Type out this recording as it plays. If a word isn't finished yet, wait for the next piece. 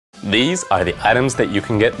These are the items that you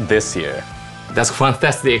can get this year. That's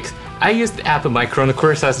fantastic. I used the app My Chrono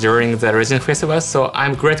Courses during the Legend Festival, so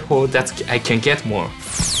I'm grateful that I can get more.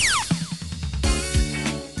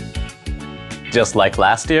 Just like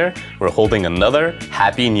last year, we're holding another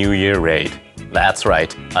Happy New Year raid. That's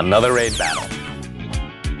right, another raid battle.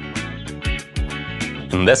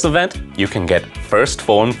 In this event, you can get First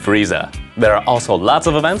Form Frieza. There are also lots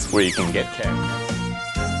of events where you can get characters.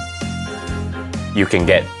 You can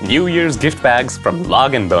get New Year's gift bags from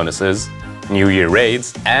login bonuses, New Year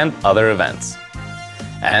raids, and other events.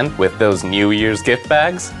 And with those New Year's gift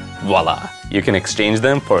bags, voila! You can exchange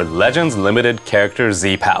them for Legends Limited Character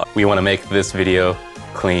Z-Power. We want to make this video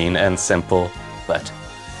clean and simple, but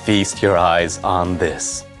feast your eyes on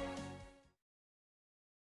this.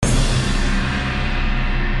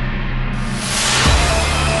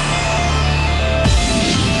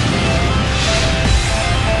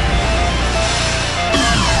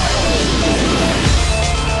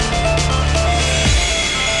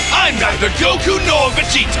 I'm neither Goku nor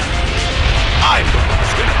Vegeta. I'm the one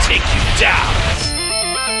who's gonna take you down.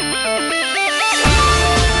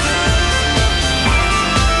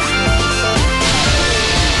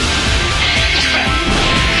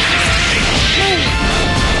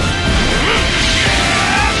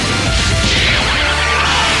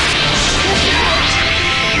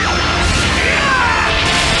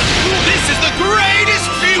 This is the greatest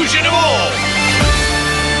fusion of all.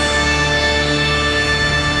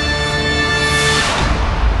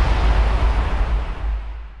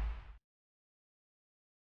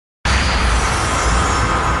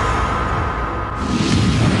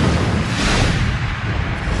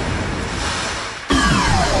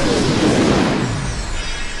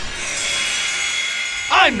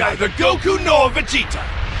 I'm neither Goku nor Vegeta.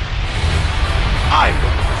 I'm the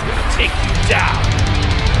one who's gonna take you down.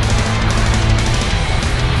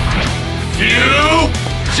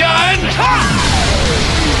 Fusion!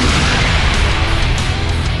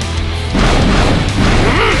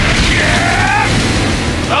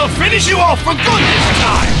 I'll finish you off for good this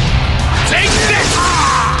time. Take this!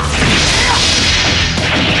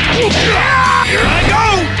 Here I go!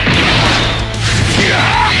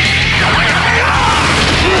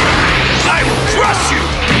 I will crush you!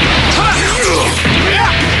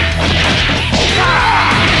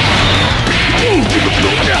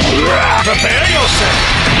 Prepare yourself!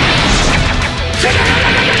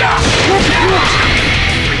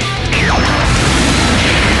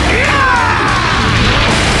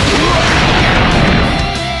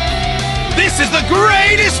 This is the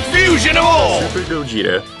greatest fusion of all! Super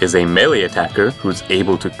Gogeta is a melee attacker who's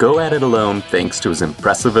able to go at it alone thanks to his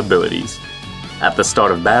impressive abilities. At the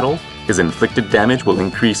start of battle, his inflicted damage will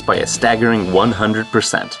increase by a staggering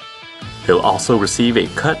 100%. He'll also receive a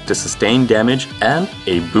cut to sustain damage and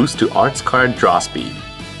a boost to arts card draw speed.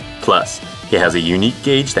 Plus, he has a unique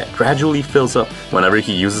gauge that gradually fills up whenever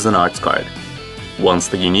he uses an arts card. Once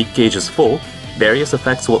the unique gauge is full, various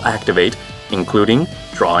effects will activate, including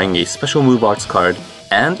drawing a special move arts card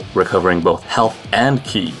and recovering both health and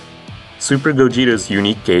ki. Super Gogeta's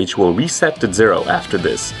unique gauge will reset to 0 after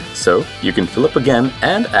this, so you can fill up again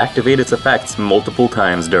and activate its effects multiple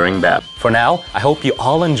times during battle. For now, I hope you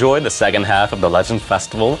all enjoy the second half of the Legends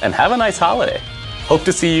Festival and have a nice holiday. Hope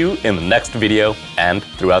to see you in the next video and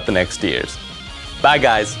throughout the next years. Bye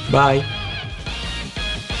guys! Bye!